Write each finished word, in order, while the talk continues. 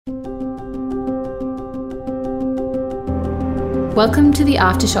Welcome to the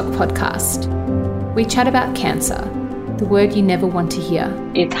Aftershock podcast. We chat about cancer, the word you never want to hear.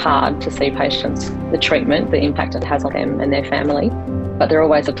 It's hard to see patients, the treatment, the impact it has on them and their family, but they're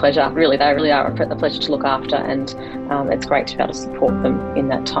always a pleasure. Really, they really are a pleasure to look after, and it's great to be able to support them in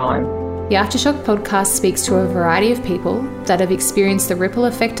that time. The Aftershock podcast speaks to a variety of people that have experienced the ripple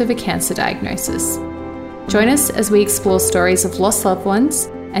effect of a cancer diagnosis. Join us as we explore stories of lost loved ones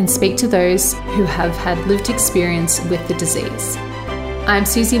and speak to those who have had lived experience with the disease. I'm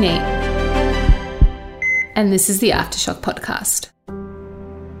Susie Nee, and this is the Aftershock podcast.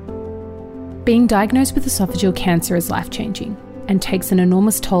 Being diagnosed with esophageal cancer is life-changing and takes an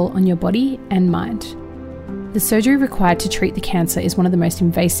enormous toll on your body and mind. The surgery required to treat the cancer is one of the most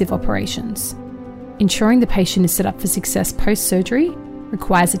invasive operations. Ensuring the patient is set up for success post-surgery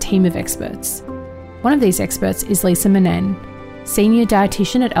requires a team of experts. One of these experts is Lisa Manen, Senior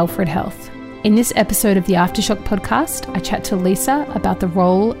Dietitian at Alfred Health. In this episode of the Aftershock podcast, I chat to Lisa about the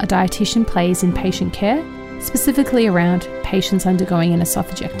role a dietitian plays in patient care, specifically around patients undergoing an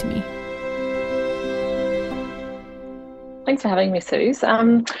esophagectomy. Thanks for having me, Suze.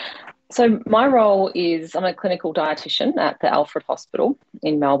 So my role is I'm a clinical dietitian at the Alfred Hospital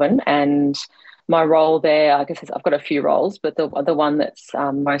in Melbourne, and my role there, I guess I've got a few roles, but the one that's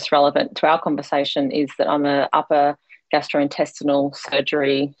most relevant to our conversation is that I'm an upper gastrointestinal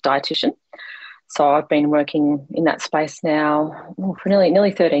surgery dietitian. So I've been working in that space now for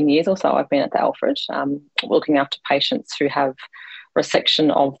nearly 13 years or so. I've been at the Alfred, looking after patients who have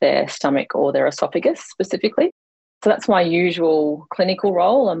resection of their stomach or their esophagus specifically. So that's my usual clinical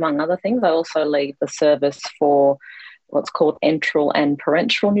role, among other things. I also lead the service for what's called enteral and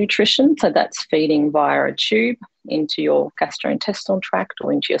parenteral nutrition. So that's feeding via a tube into your gastrointestinal tract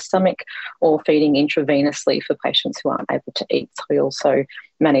or into your stomach, or feeding intravenously for patients who aren't able to eat. So we also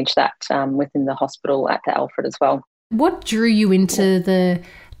manage that within the hospital at the Alfred as well. What drew you into the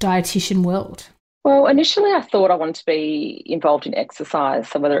dietitian world? Well, initially I thought I wanted to be involved in exercise,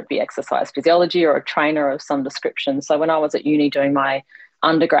 so whether it be exercise physiology or a trainer of some description. So when I was at uni doing my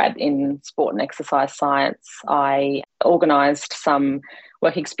undergrad in sport and exercise science, I organised some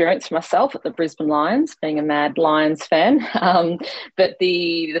work experience for myself at the Brisbane Lions, being a mad Lions fan. But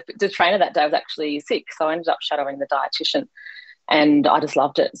the trainer that day was actually sick, so I ended up shadowing the dietitian, and I just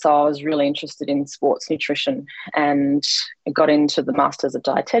loved it. So I was really interested in sports nutrition and got into the Masters of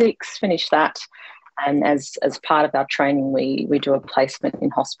Dietetics, finished that. And as part of our training, we do a placement in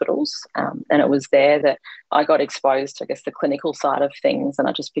hospitals. And it was there that I got exposed to, I guess, the clinical side of things. And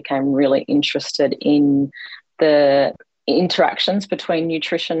I just became really interested in the interactions between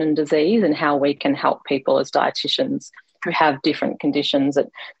nutrition and disease and how we can help people as dietitians who have different conditions at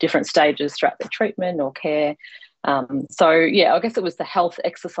different stages throughout their treatment or care. I guess it was the health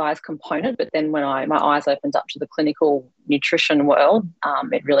exercise component, but then when my eyes opened up to the clinical nutrition world,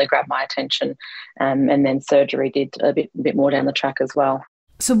 it really grabbed my attention, and then surgery did a bit more down the track as well.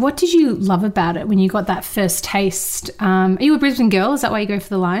 So what did you love about it when you got that first taste? Are you a Brisbane girl? Is that why you go for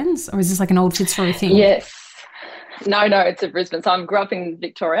the Lions, or is this like an old Fitzroy thing? Yes. No, it's a Brisbane. So I grew up in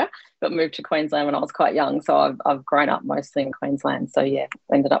Victoria, but moved to Queensland when I was quite young. So I've grown up mostly in Queensland. So yeah,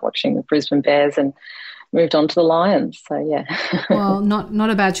 ended up watching the Brisbane Bears and moved on to the Lions. So yeah. Well, not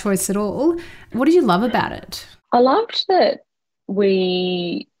a bad choice at all. What did you love about it? I loved that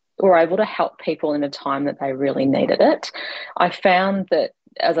we were able to help people in a time that they really needed it. I found that,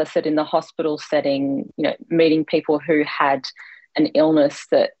 as I said, in the hospital setting, meeting people who had an illness,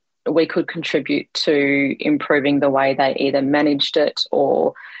 that we could contribute to improving the way they either managed it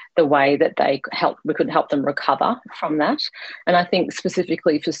or the way that we could help them recover from that. And I think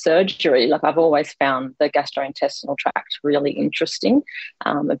specifically for surgery, like I've always found the gastrointestinal tract really interesting.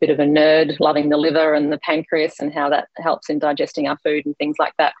 A bit of a nerd, loving the liver and the pancreas and how that helps in digesting our food and things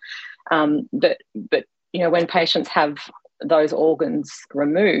like that. But when patients have those organs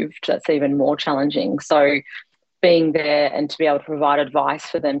removed, that's even more challenging. So being there and to be able to provide advice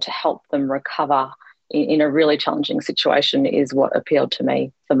for them to help them recover in a really challenging situation is what appealed to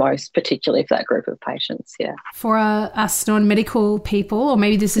me the most, particularly for that group of patients, yeah. For us non-medical people, or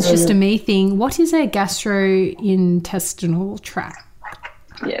maybe this is just a me thing, what is a gastrointestinal tract?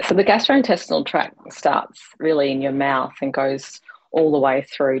 Yeah, so the gastrointestinal tract starts really in your mouth and goes all the way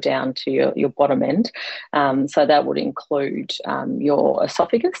through down to your bottom end. So that would include your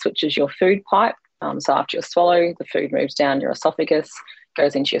esophagus, which is your food pipe. So after you swallow, the food moves down your esophagus,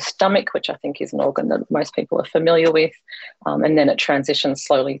 goes into your stomach, which I think is an organ that most people are familiar with, and then it transitions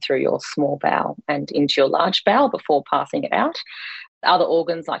slowly through your small bowel and into your large bowel before passing it out. other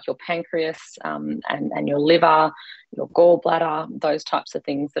organs like your pancreas and your liver, your gallbladder, those types of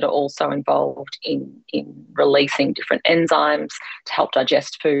things that are also involved in releasing different enzymes to help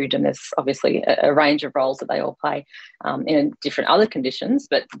digest food. And there's obviously a range of roles that they all play in different other conditions,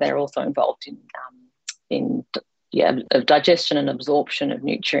 but they're also involved in digestion and absorption of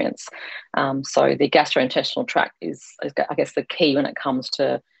nutrients. So the gastrointestinal tract is, I guess, the key when it comes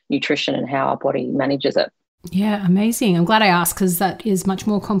to nutrition and how our body manages it. Yeah, amazing. I'm glad I asked because that is much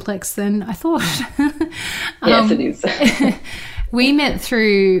more complex than I thought. Yes, it is. We met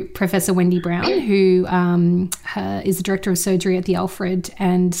through Professor Wendy Brown, who is the Director of Surgery at the Alfred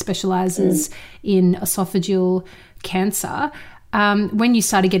and specialises in esophageal cancer. When you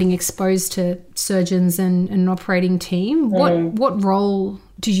started getting exposed to surgeons and an operating team, what role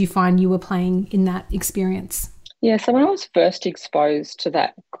did you find you were playing in that experience? Yeah, so when I was first exposed to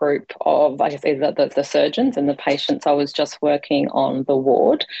that group of, I guess, either the surgeons and the patients, I was just working on the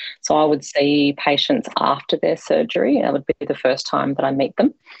ward. So I would see patients after their surgery, and that would be the first time that I meet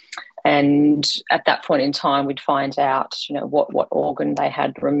them. And at that point in time, we'd find out, what organ they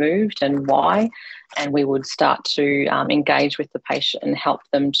had removed and why. And we would start to engage with the patient and help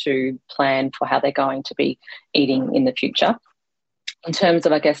them to plan for how they're going to be eating in the future. In terms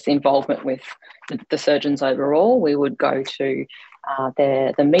of, I guess, the involvement with the surgeons overall, we would go to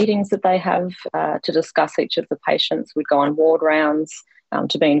the meetings that they have to discuss each of the patients. We'd go on ward rounds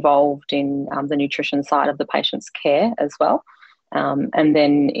to be involved in the nutrition side of the patient's care as well. And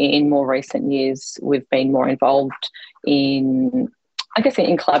then in more recent years, we've been more involved in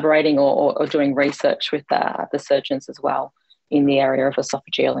collaborating or doing research with the surgeons as well in the area of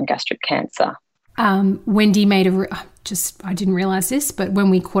esophageal and gastric cancer. Wendy made I didn't realise this, but when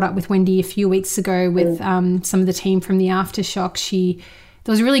we caught up with Wendy a few weeks ago with some of the team from the Aftershock,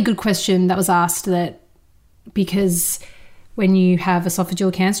 there was a really good question that was asked, that because when you have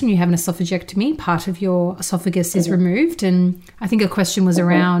esophageal cancer and you have an esophagectomy, part of your esophagus is removed. And I think a question was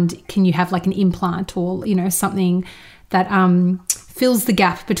around, can you have like an implant or, something that fills the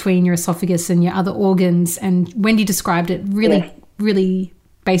gap between your esophagus and your other organs? And Wendy described it really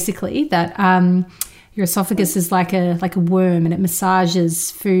basically, that your esophagus is like a worm, and it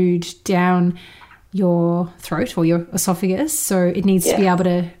massages food down your throat or your esophagus. So it needs to be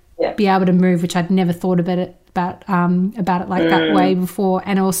able to move, which I'd never thought about it like that way before.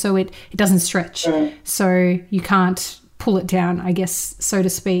 And also it doesn't stretch, so you can't pull it down, I guess, so to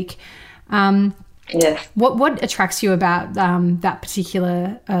speak. What attracts you about that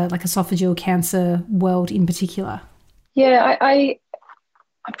particular esophageal cancer world in particular? Yeah,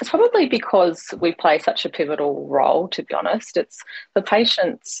 it's probably because we play such a pivotal role, to be honest. It's the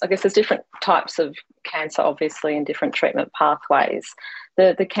patients, I guess there's different types of cancer, obviously, and different treatment pathways.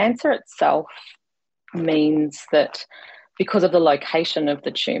 The cancer itself means that because of the location of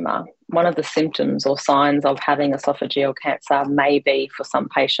the tumour, one of the symptoms or signs of having esophageal cancer may be, for some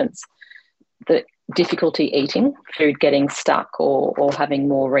patients, the difficulty eating, food getting stuck or having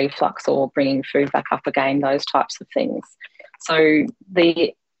more reflux or bringing food back up again, those types of things. So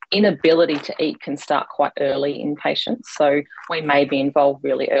the inability to eat can start quite early in patients. So we may be involved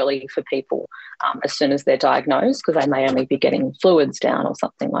really early for people as soon as they're diagnosed, because they may only be getting fluids down or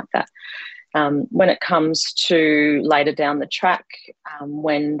something like that. When it comes to later down the track,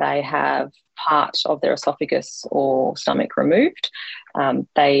 when they have part of their esophagus or stomach removed,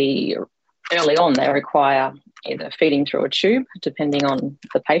 early on they require either feeding through a tube, depending on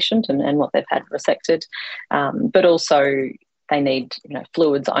the patient and what they've had resected, but also they need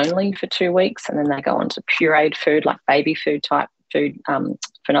fluids only for 2 weeks, and then they go on to pureed food, like baby food type food, for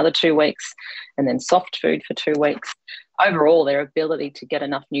another 2 weeks, and then soft food for 2 weeks. Overall, their ability to get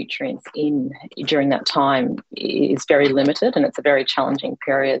enough nutrients in during that time is very limited, and it's a very challenging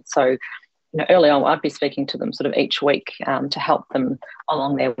period. So early on, I'd be speaking to them sort of each week to help them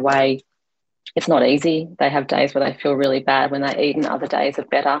along their way. It's not easy. They have days where they feel really bad when they eat, and other days are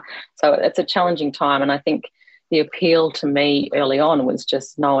better. So it's a challenging time, and I think the appeal to me early on was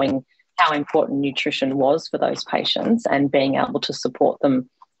just knowing how important nutrition was for those patients and being able to support them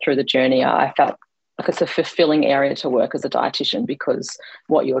through the journey. I felt like it's a fulfilling area to work as a dietitian, because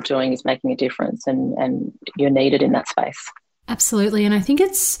what you're doing is making a difference and you're needed in that space. Absolutely. And I think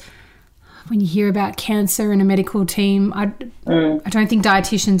it's, when you hear about cancer in a medical team, I don't think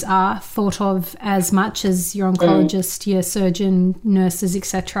dietitians are thought of as much as your oncologist, your surgeon, nurses,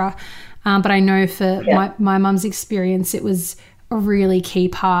 etc. But I know for my mum's experience, it was a really key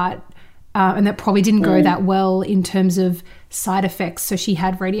part, and that probably didn't go that well in terms of side effects. So she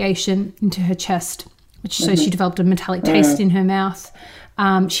had radiation into her chest, so she developed a metallic taste in her mouth.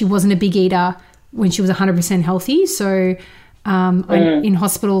 She wasn't a big eater when she was 100% healthy. So In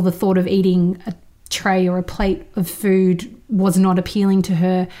hospital, the thought of eating a tray or a plate of food was not appealing to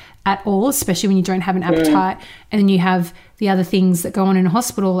her at all, especially when you don't have an appetite. And then you have the other things that go on in a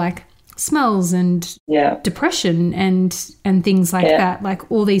hospital, like smells and depression and things like that,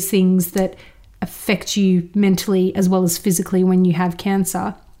 like all these things that affect you mentally as well as physically when you have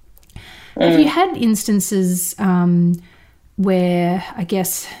cancer. Have you had instances where, I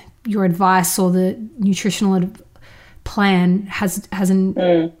guess, your advice or the nutritional plan hasn't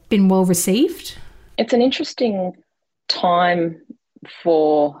been well received? It's an interesting time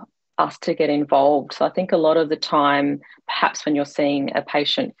for us to get involved. So I think a lot of the time, perhaps when you're seeing a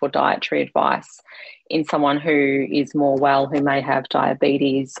patient for dietary advice in someone who is more well, who may have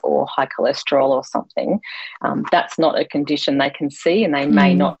diabetes or high cholesterol or something, that's not a condition they can see, and they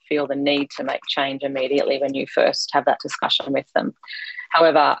may not feel the need to make change immediately when you first have that discussion with them.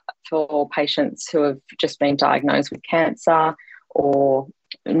 However, for patients who have just been diagnosed with cancer, or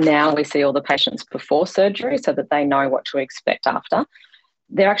now we see all the patients before surgery so that they know what to expect after,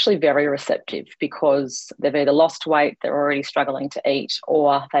 they're actually very receptive because they've either lost weight, they're already struggling to eat,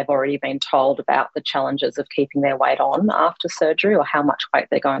 or they've already been told about the challenges of keeping their weight on after surgery or how much weight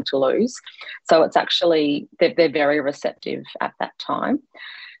they're going to lose. So it's actually, they're very receptive at that time.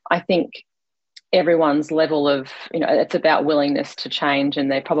 I think everyone's level of, it's about willingness to change,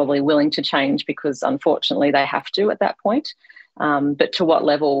 and they're probably willing to change because unfortunately they have to at that point. But to what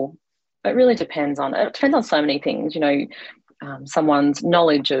level, it really depends on so many things, someone's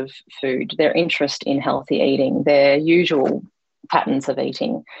knowledge of food, their interest in healthy eating, their usual patterns of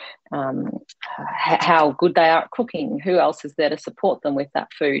eating, how good they are at cooking, who else is there to support them with that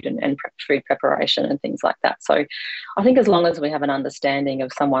food and food preparation and things like that. So I think as long as we have an understanding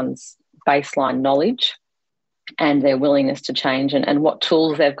of someone's baseline knowledge and their willingness to change and what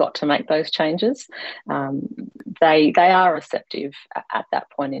tools they've got to make those changes, they are receptive at that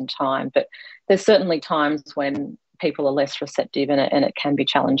point in time. But there's certainly times when people are less receptive and it can be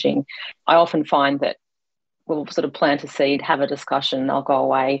challenging. I often find that we'll sort of plant a seed, have a discussion, I'll go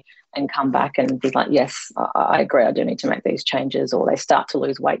away and come back and be like, yes, I agree, I do need to make these changes, or they start to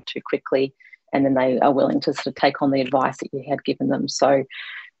lose weight too quickly and then they are willing to sort of take on the advice that you had given them. So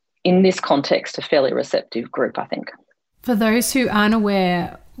in this context, a fairly receptive group, I think. For those who aren't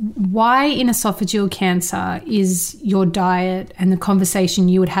aware, why in esophageal cancer is your diet and the conversation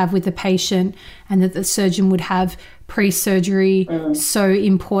you would have with the patient and that the surgeon would have pre-surgery so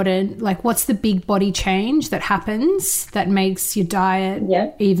important? Like, what's the big body change that happens that makes your diet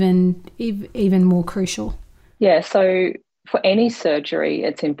even more crucial? Yeah, so for any surgery,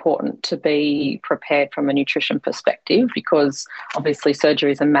 it's important to be prepared from a nutrition perspective because obviously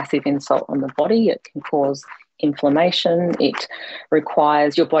surgery is a massive insult on the body. It can cause inflammation.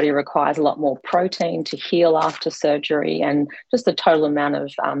 Your body requires a lot more protein to heal after surgery, and just the total amount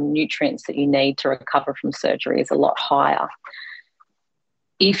of nutrients that you need to recover from surgery is a lot higher.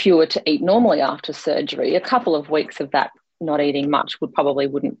 If you were to eat normally after surgery, a couple of weeks of that not eating much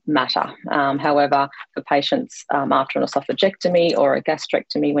wouldn't matter. However, for patients after an esophagectomy or a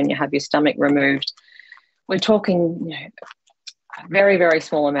gastrectomy, when you have your stomach removed, we're talking very, very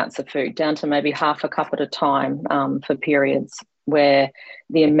small amounts of food, down to maybe half a cup at a time for periods where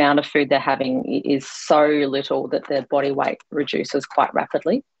the amount of food they're having is so little that their body weight reduces quite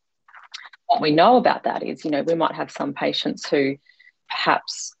rapidly. What we know about that is, we might have some patients who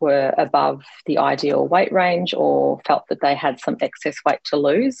perhaps were above the ideal weight range or felt that they had some excess weight to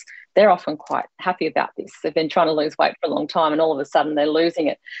lose. They're often quite happy about this. They've been trying to lose weight for a long time and all of a sudden they're losing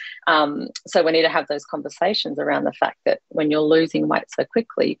it. So we need to have those conversations around the fact that when you're losing weight so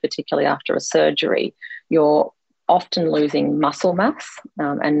quickly, particularly after a surgery, you're often losing muscle mass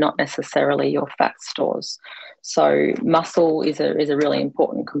and not necessarily your fat stores. So muscle is a really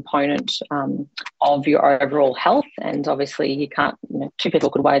important component of your overall health, and obviously you can't, two people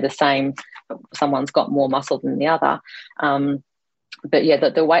could weigh the same, but someone's got more muscle than the other. But yeah,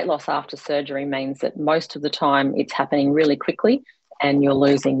 the weight loss after surgery means that most of the time it's happening really quickly and you're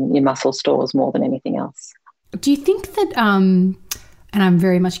losing your muscle stores more than anything else. Do you think that, and I'm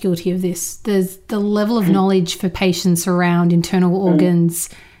very much guilty of this, there's the level of knowledge for patients around internal organs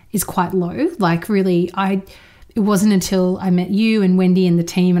is quite low? Like really, it wasn't until I met you and Wendy and the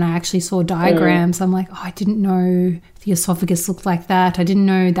team and I actually saw diagrams. I'm like, I didn't know the esophagus looked like that. I didn't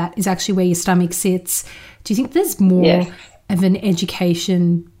know that is actually where your stomach sits. Do you think there's more of an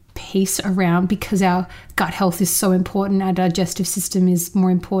education piece around, because our gut health is so important, our digestive system is more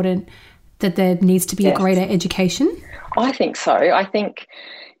important, that there needs to be a greater education? I think so. I think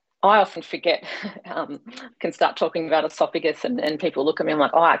I often forget, can start talking about esophagus and people look at me, I'm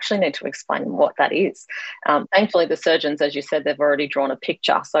like, oh, I actually need to explain what that is. Thankfully, the surgeons, as you said, they've already drawn a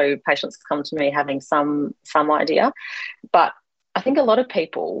picture. So patients come to me having some idea. But I think a lot of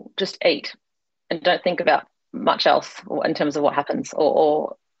people just eat and don't think about much else in terms of what happens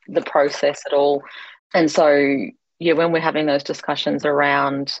or the process at all. And so, yeah, when we're having those discussions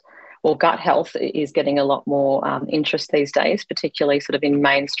around, well, gut health is getting a lot more interest these days, particularly sort of in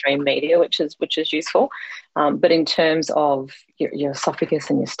mainstream media, which is useful. But in terms of your esophagus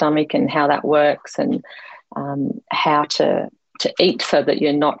and your stomach and how that works, and how to eat so that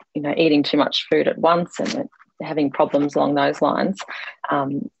you're not, eating too much food at once and having problems along those lines,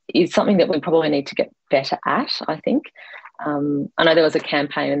 is something that we probably need to get better at, I think. I know there was a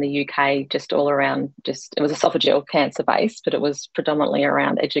campaign in the UK just all around, it was esophageal cancer based, but it was predominantly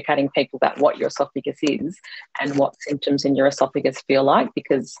around educating people about what your esophagus is and what symptoms in your esophagus feel like,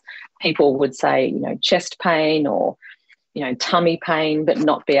 because people would say, chest pain or, tummy pain, but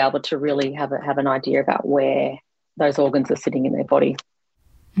not be able to really have an idea about where those organs are sitting in their body.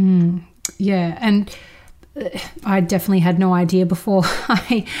 Yeah, and I definitely had no idea before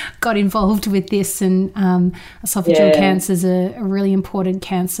I got involved with this, and esophageal cancer is a really important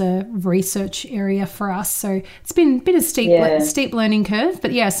cancer research area for us. So it's been a steep learning curve,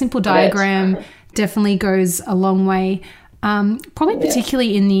 but a simple diagram definitely goes a long way. Probably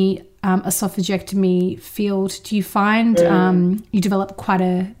particularly in the esophagectomy field. Do you find you develop quite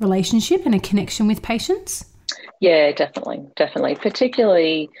a relationship and a connection with patients? Yeah, definitely.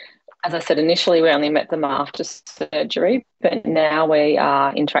 Particularly, as I said, initially we only met them after surgery, but now we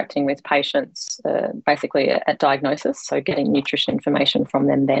are interacting with patients basically at diagnosis, so getting nutrition information from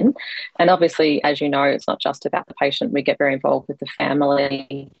them then. And obviously, as you know, it's not just about the patient. We get very involved with the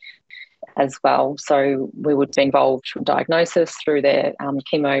family as well. So we would be involved with diagnosis through their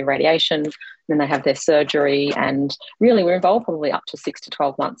chemo radiation, then they have their surgery, and really we're involved probably up to 6 to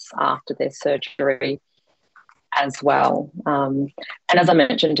 12 months after their surgery as well. And as I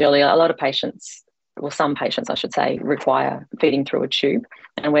mentioned earlier, a lot of patients, well, some patients, I should say, require feeding through a tube,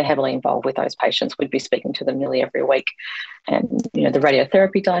 and we're heavily involved with those patients. We'd be speaking to them nearly every week, and the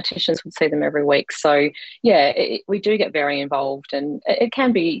radiotherapy dietitians would see them every week. So we do get very involved, and it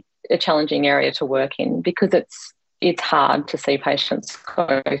can be a challenging area to work in because it's hard to see patients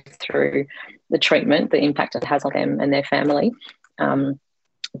go through the treatment, the impact it has on them and their family.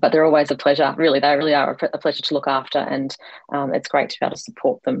 But they're always a pleasure. Really, they really are a pleasure to look after, and it's great to be able to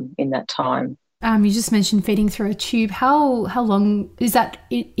support them in that time. You just mentioned feeding through a tube. How long is that?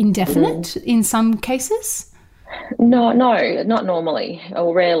 Indefinite in some cases? No, not normally,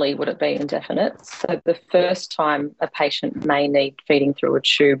 or rarely would it be indefinite. So the first time a patient may need feeding through a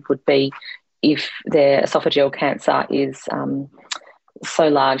tube would be if their esophageal cancer is so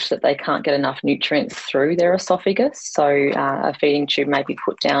large that they can't get enough nutrients through their esophagus. So a feeding tube may be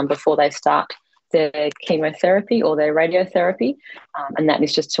put down before they start their chemotherapy or their radiotherapy, and that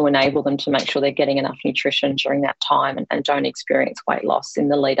is just to enable them to make sure they're getting enough nutrition during that time and don't experience weight loss in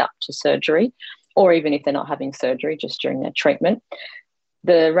the lead up to surgery, or even if they're not having surgery, just during their treatment.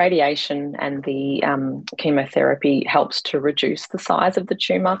 The radiation and the chemotherapy helps to reduce the size of the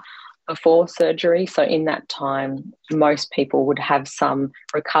tumour before surgery. So in that time, most people would have some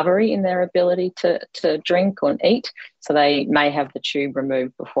recovery in their ability to drink or eat. So they may have the tube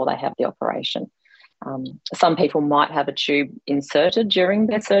removed before they have the operation. Some people might have a tube inserted during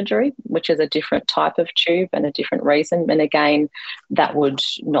their surgery, which is a different type of tube and a different reason. And again, that would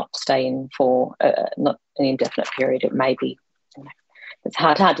not stay in for not an indefinite period. It may be, it's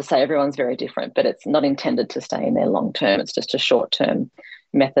hard to say, everyone's very different, but it's not intended to stay in there long term. It's just a short term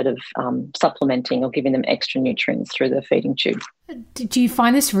method of supplementing or giving them extra nutrients through the feeding tube. Do you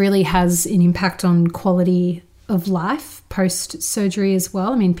find this really has an impact on quality of life post-surgery as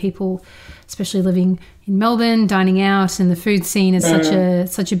well? I mean, people, especially living in Melbourne, dining out, and the food scene is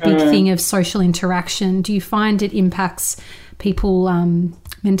such a big thing of social interaction. Do you find it impacts people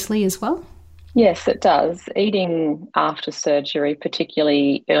mentally as well? Yes, it does. Eating after surgery,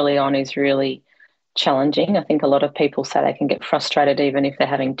 particularly early on, is really challenging. I think a lot of people say they can get frustrated even if they're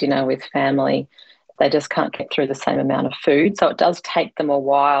having dinner with family. They just can't get through the same amount of food. So it does take them a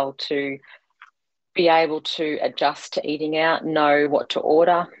while to be able to adjust to eating out, know what to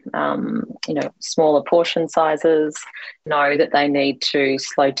order, smaller portion sizes, know that they need to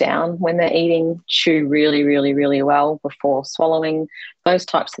slow down when they're eating, chew really, really, really well before swallowing. Those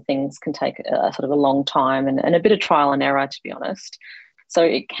types of things can take a sort of a long time and a bit of trial and error, to be honest. So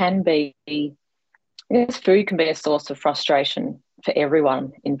it can be, food can be a source of frustration for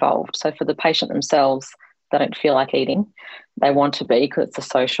everyone involved. So for the patient themselves, they don't feel like eating. they want to be because it's a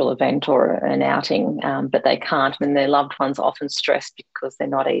social event or an outing, but they can't, and their loved ones are often stressed because they're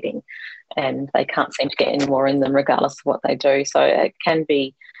not eating and they can't seem to get any more in them regardless of what they do. So it can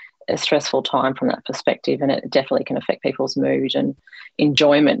be a stressful time from that perspective, and it definitely can affect people's mood and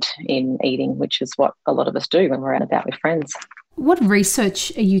enjoyment in eating, which is what a lot of us do when we're out and about with friends. What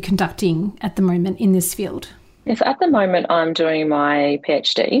research are you conducting at the moment in this field? Yes, at the moment I'm doing my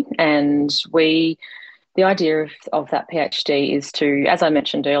PhD, and the idea of that PhD is to, as I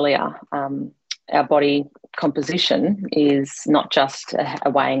mentioned earlier, our body composition is not just a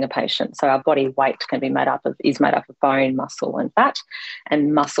weighing a patient. So our body weight is made up of bone, muscle, and fat,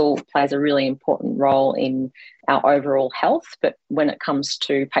 and muscle plays a really important role in our overall health. But when it comes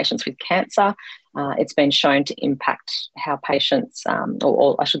to patients with cancer, it's been shown to impact how patients,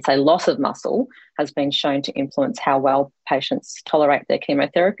 or I should say loss of muscle has been shown to influence how well patients tolerate their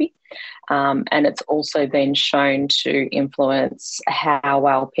chemotherapy. And it's also been shown to influence how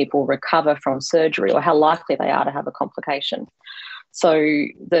well people recover from surgery or how likely they are to have a complication. So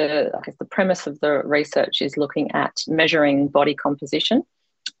the premise of the research is looking at measuring body composition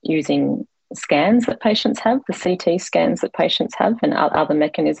using scans that patients have, the CT scans that patients have, and other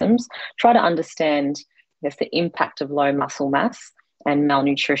mechanisms, try to understand, the impact of low muscle mass and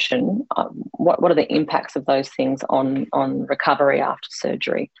malnutrition. What are the impacts of those things on recovery after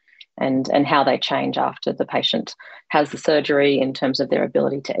surgery, and how they change after the patient has the surgery in terms of their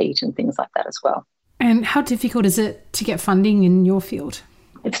ability to eat and things like that as well. And how difficult is it to get funding in your field?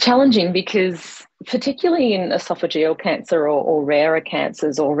 It's challenging because particularly in esophageal cancer or rarer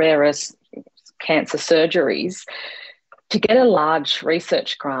cancers or rarer cancer surgeries, to get a large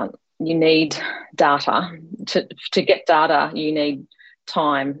research grant, you need data. To get data, you need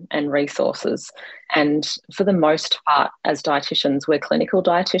time and resources. And for the most part, as dietitians, we're clinical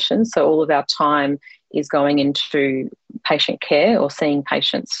dietitians, so all of our time is going into patient care or seeing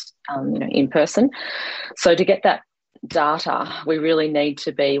patients in person. So to get that data, we really need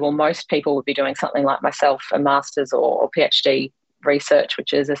to be, most people would be doing something like myself, a master's or PhD research,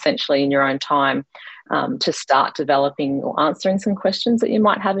 which is essentially in your own time, to start developing or answering some questions that you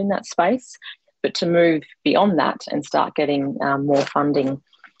might have in that space. But to move beyond that and start getting more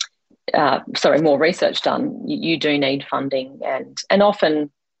research done, you do need funding. And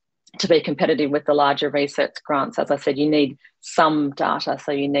often, to be competitive with the larger research grants, as I said, you need some data.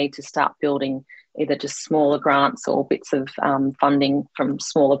 So you need to start building either just smaller grants or bits of funding from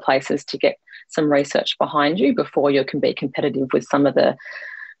smaller places to get some research behind you before you can be competitive with some of the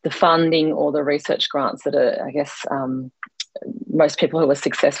funding or the research grants that are, most people who are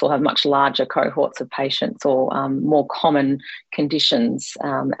successful have much larger cohorts of patients or more common conditions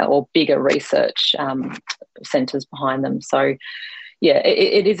or bigger research centres behind them. So, yeah,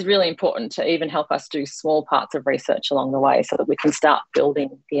 it is really important to even help us do small parts of research along the way so that we can start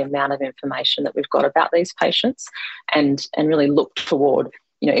building the amount of information that we've got about these patients and really look toward,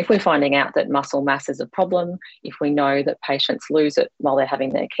 if we're finding out that muscle mass is a problem, if we know that patients lose it while they're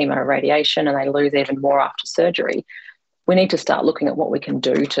having their chemo radiation and they lose even more after surgery, we need to start looking at what we can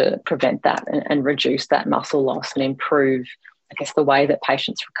do to prevent that and reduce that muscle loss and improve, the way that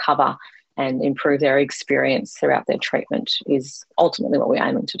patients recover and improve their experience throughout their treatment is ultimately what we're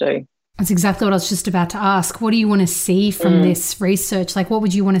aiming to do. That's exactly what I was just about to ask. What do you want to see from this research? Like, what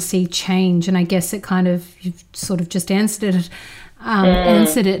would you want to see change? And I guess you've sort of just answered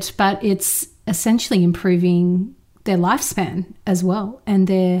it, but it's essentially improving their lifespan as well and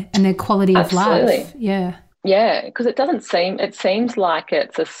their quality of life. Yeah. Yeah, because it seems like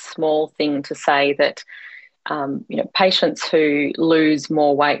it's a small thing to say that patients who lose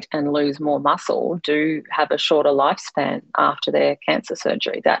more weight and lose more muscle do have a shorter lifespan after their cancer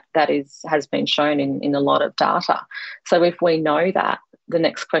surgery. That has been shown in a lot of data. So if we know that, the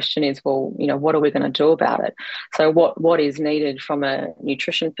next question is, what are we going to do about it? So what is needed from a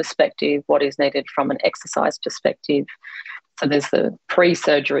nutrition perspective? What is needed from an exercise perspective? So there's the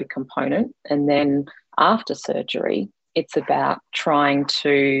pre-surgery component, and then after surgery, it's about trying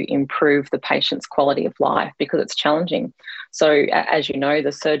to improve the patient's quality of life because it's challenging. So as you know,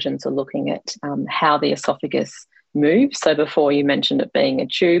 the surgeons are looking at how the esophagus moves. So before you mentioned it being a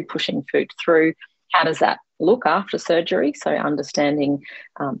tube pushing food through, how does that look after surgery? So understanding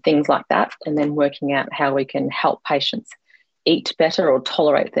things like that, and then working out how we can help patients eat better or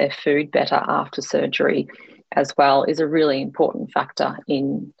tolerate their food better after surgery as well is a really important factor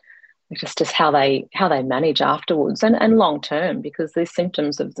in just how they manage afterwards and long term, because the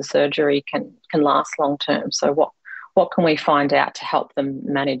symptoms of the surgery can last long term. So what can we find out to help them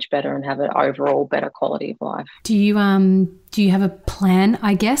manage better and have an overall better quality of life. Do you have a plan,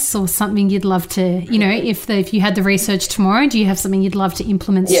 I guess, or something you'd love to, if you had the research tomorrow, do you have something you'd love to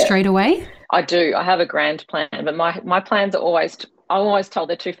implement straight away? I do. I have a grand plan, but my plans are always, I'm always told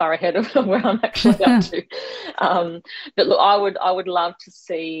they're too far ahead of where I'm actually up to. But look, I would love to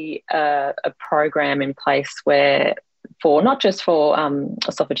see a program in place where, for not just for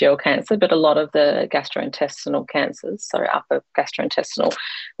esophageal cancer, but a lot of the gastrointestinal cancers, so upper gastrointestinal,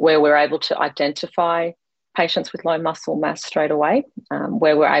 where we're able to identify patients with low muscle mass straight away,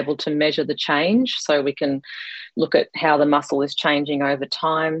 where we're able to measure the change, so we can look at how the muscle is changing over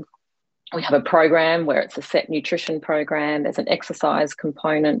time. We have a program where it's a set nutrition program. There's an exercise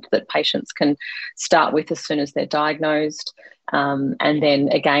component that patients can start with as soon as they're diagnosed. And then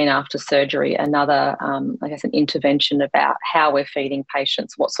again, after surgery, another, an intervention about how we're feeding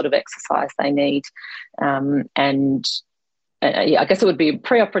patients, what sort of exercise they need. I guess it would be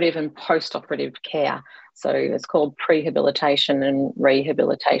preoperative and postoperative care. So it's called prehabilitation and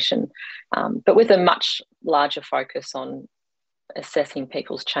rehabilitation, but with a much larger focus on assessing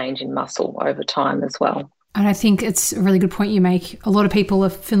people's change in muscle over time as well. And I think it's a really good point you make. A lot of people are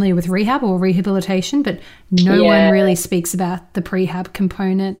familiar with rehab or rehabilitation, but no one really speaks about the prehab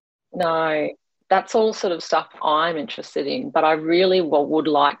component. No, that's all sort of stuff I'm interested in, but I really would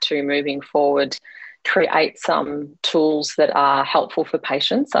like to, moving forward, create some tools that are helpful for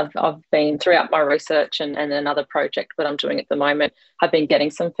patients. I've been, throughout my research and another project that I'm doing at the moment, I've been getting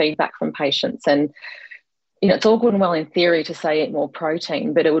some feedback from patients, and it's all good and well in theory to say eat more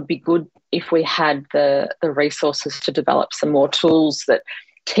protein, but it would be good if we had the resources to develop some more tools that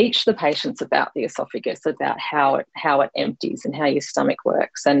teach the patients about the esophagus, about how it empties and how your stomach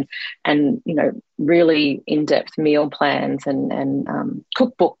works, and really in-depth meal plans and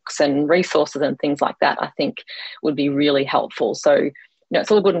cookbooks and resources and things like that, I think would be really helpful. So it's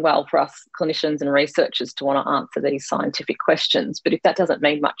all good and well for us clinicians and researchers to want to answer these scientific questions, but if that doesn't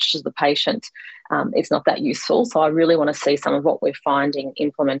mean much to the patient, it's not that useful. So I really want to see some of what we're finding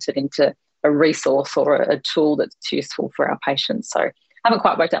implemented into a resource or a tool that's useful for our patients. So I haven't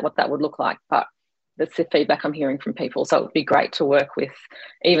quite worked out what that would look like, but that's the feedback I'm hearing from people. So it would be great to work with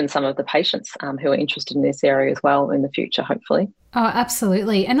even some of the patients who are interested in this area as well in the future, hopefully. Oh,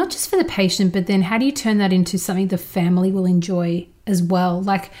 absolutely. And not just for the patient, but then how do you turn that into something the family will enjoy as well?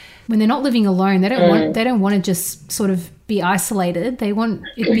 Like when they're not living alone, they don't want to just sort of be isolated.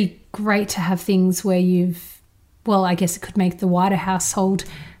 It'd be great to have things where I guess it could make the wider household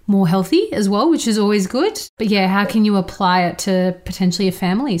more healthy as well, which is always good. But yeah, how can you apply it to potentially a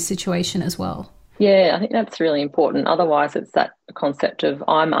family situation as well? Yeah, I think that's really important. Otherwise, it's that concept of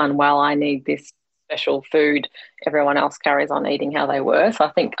I'm unwell, I need this special food, everyone else carries on eating how they were. So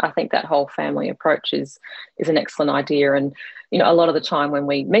I think that whole family approach is an excellent idea. And a lot of the time when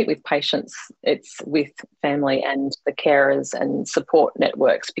we meet with patients, it's with family and the carers and support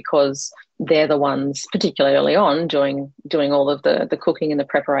networks, because they're the ones, particularly early on, doing all of the cooking and the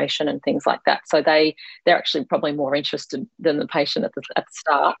preparation and things like that. So they're actually probably more interested than the patient at the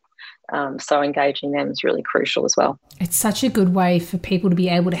start. So engaging them is really crucial as well. It's such a good way for people to be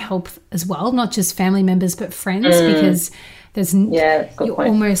able to help as well, not just family members but friends, because you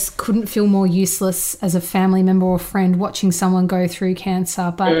almost couldn't feel more useless as a family member or friend watching someone go through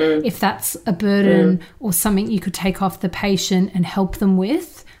cancer. But if that's a burden or something you could take off the patient and help them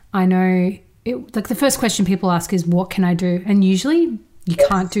with, I know the first question people ask is, what can I do? And usually you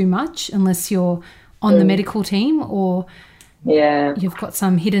can't do much unless you're on the medical team or you've got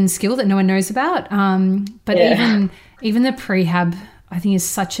some hidden skill that no one knows about. But even the prehab, I think, is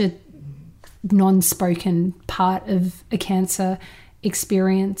such a non-spoken part of a cancer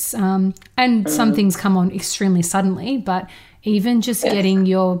experience. And some things come on extremely suddenly, but even just getting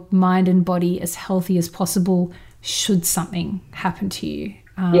your mind and body as healthy as possible should something happen to you.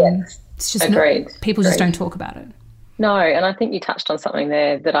 It's just people just don't talk about it. No, and I think you touched on something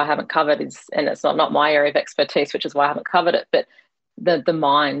there that I haven't covered, and it's not my area of expertise, which is why I haven't covered it, but the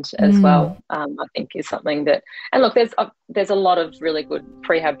mind as well, I think is something that, and look, there's a lot of really good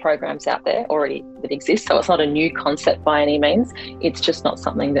prehab programs out there already that exist, so it's not a new concept by any means. It's just not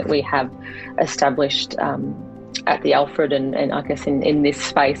something that we have established at the Alfred and I guess in this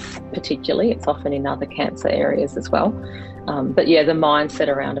space particularly. It's often in other cancer areas as well. But the mindset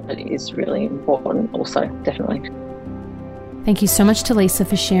around it is really important also, definitely. Thank you so much to Lisa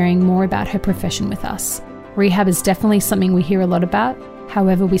for sharing more about her profession with us. Rehab is definitely something we hear a lot about.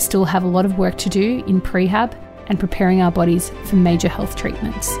 However, we still have a lot of work to do in prehab and preparing our bodies for major health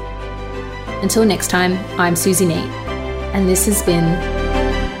treatments. Until next time, I'm Susie Neat, and this has been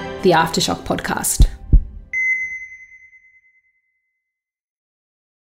the Aftershock Podcast.